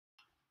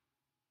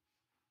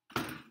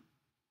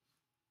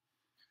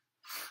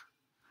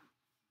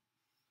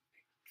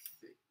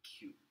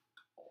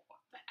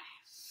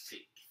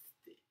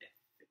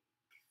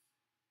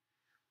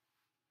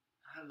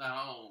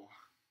Hello,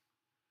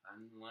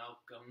 and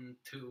welcome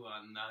to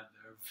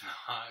another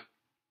vlog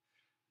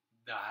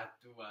that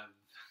was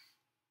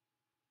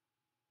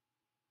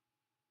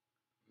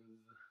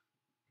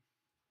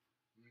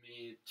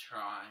me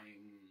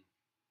trying,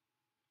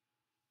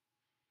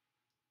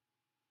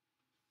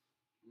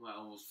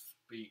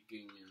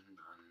 speaking in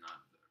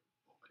another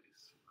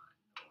voice, my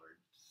lord,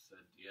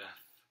 said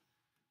yes,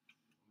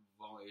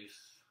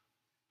 voice.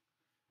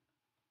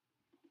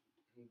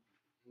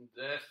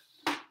 This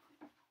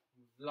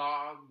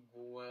vlog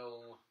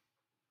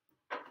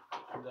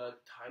the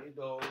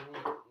title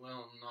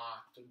will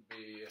not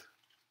be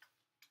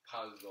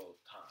puzzle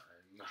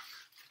time.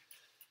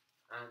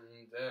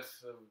 And this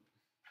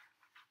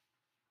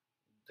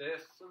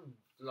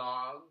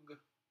vlog,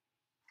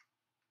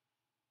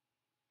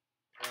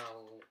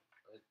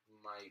 it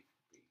might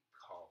be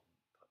called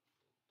puzzle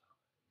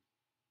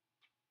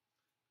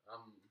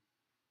time.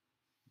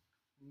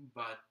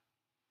 But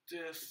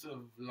this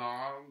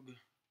vlog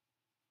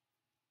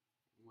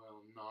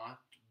will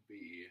not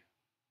be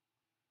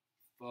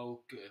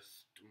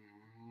focused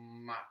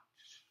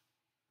much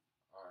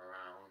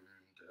around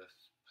this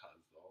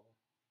puzzle.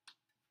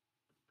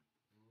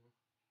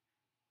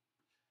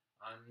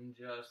 I'm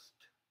just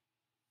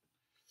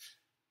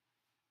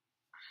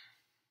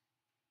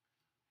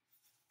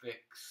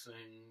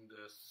fixing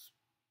this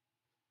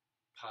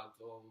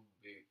puzzle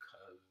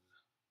because,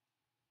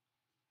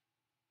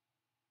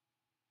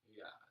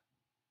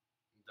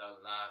 the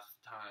last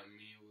time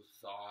you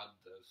saw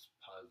this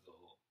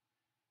puzzle,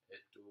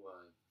 it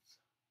was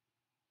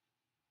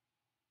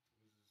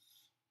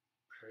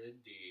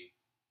pretty.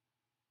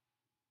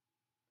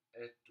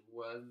 It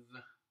was,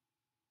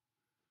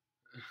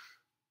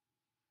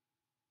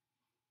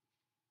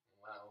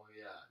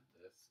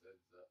 this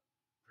is a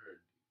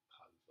pretty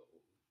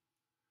puzzle.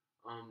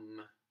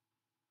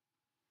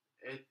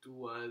 It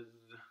was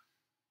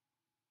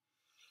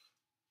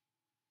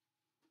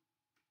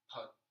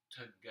put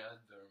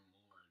together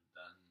more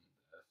than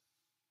this.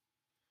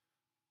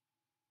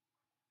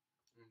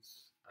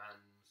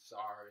 I'm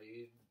sorry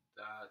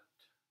that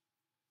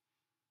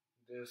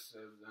this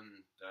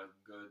isn't a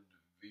good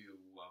view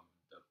of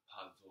the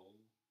puzzle,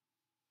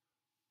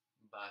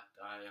 but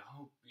I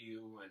hope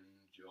you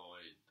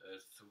enjoyed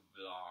this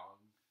vlog.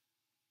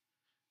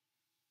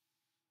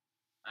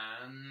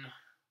 And,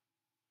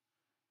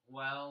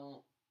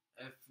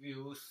 if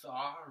you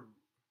saw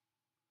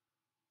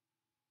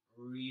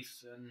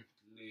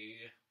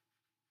recently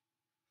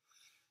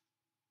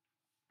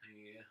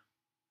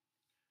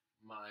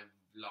my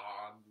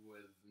vlog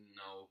with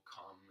no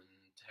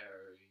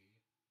commentary,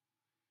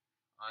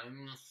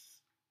 I'm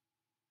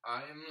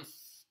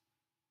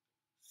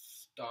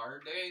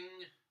starting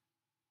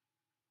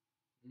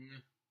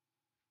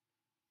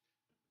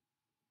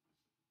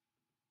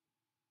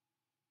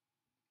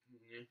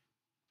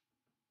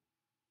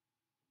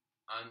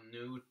a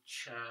new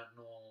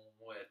channel,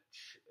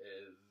 which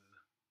is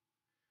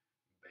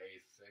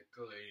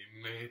basically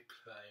me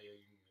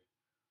playing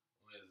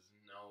with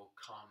no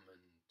commentary.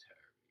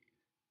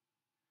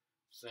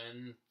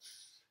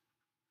 Since,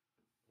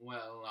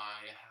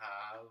 I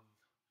have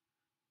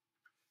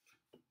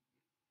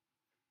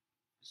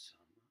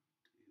some of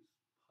these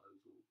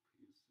puzzle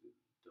pieces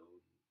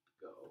don't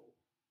go.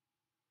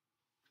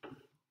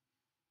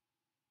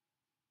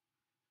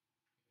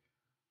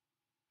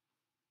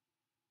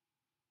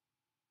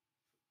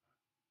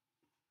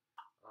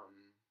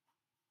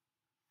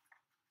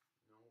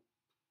 Nope.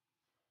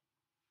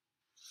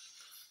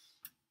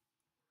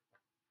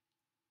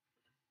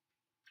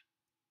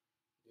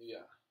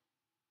 Yeah.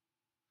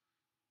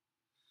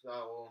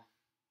 So,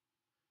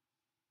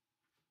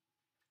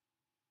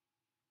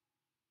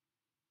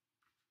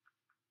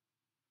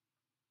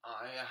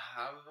 I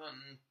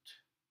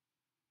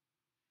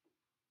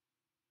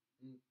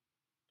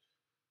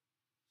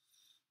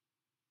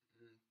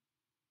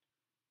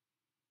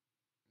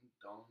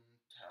don't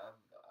have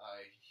a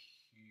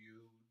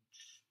huge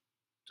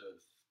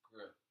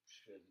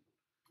description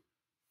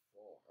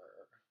for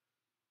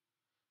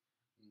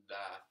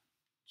that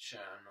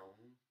channel.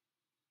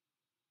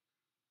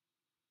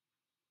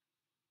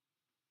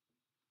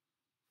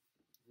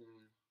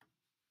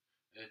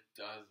 It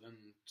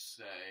doesn't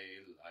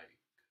say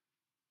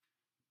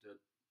that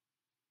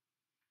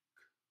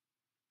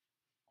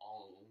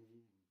I'll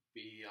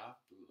be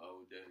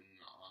uploading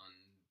on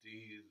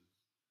these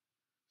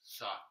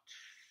such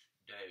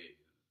days.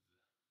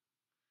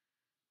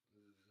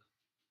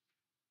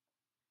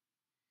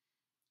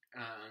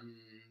 And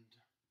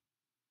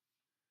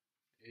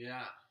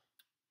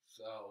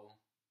so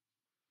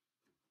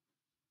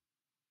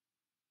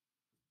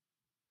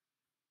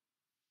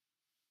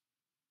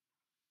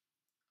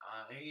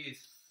I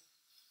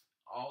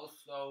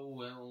also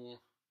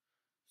will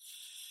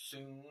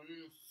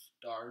soon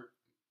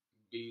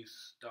be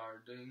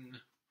starting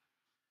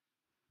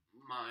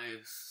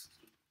my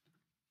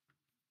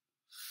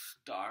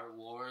Star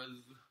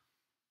Wars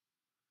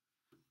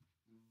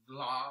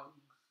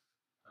vlogs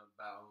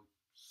about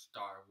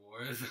Star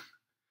Wars.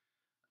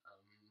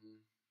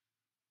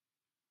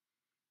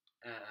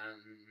 And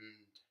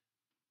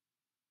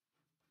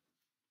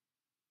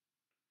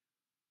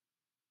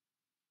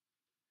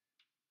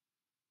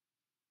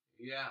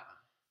yeah,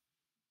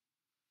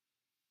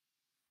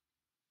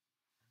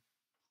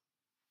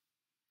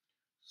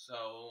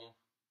 so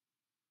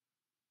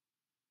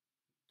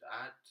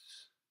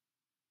that's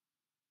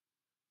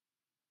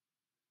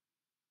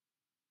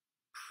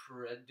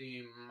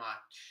pretty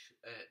much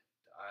it.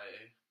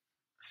 I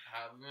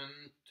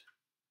haven't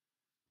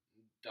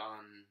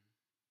done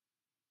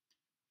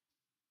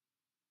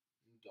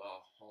the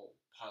whole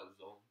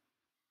puzzle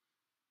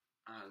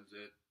as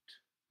it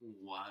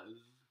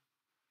was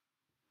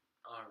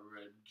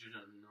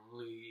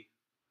originally,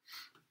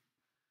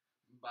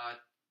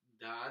 but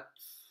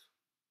that's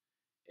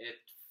it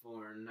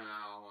for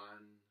now,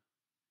 and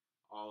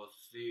I'll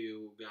see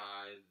you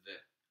guys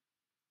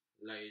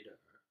later.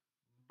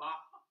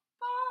 Bye.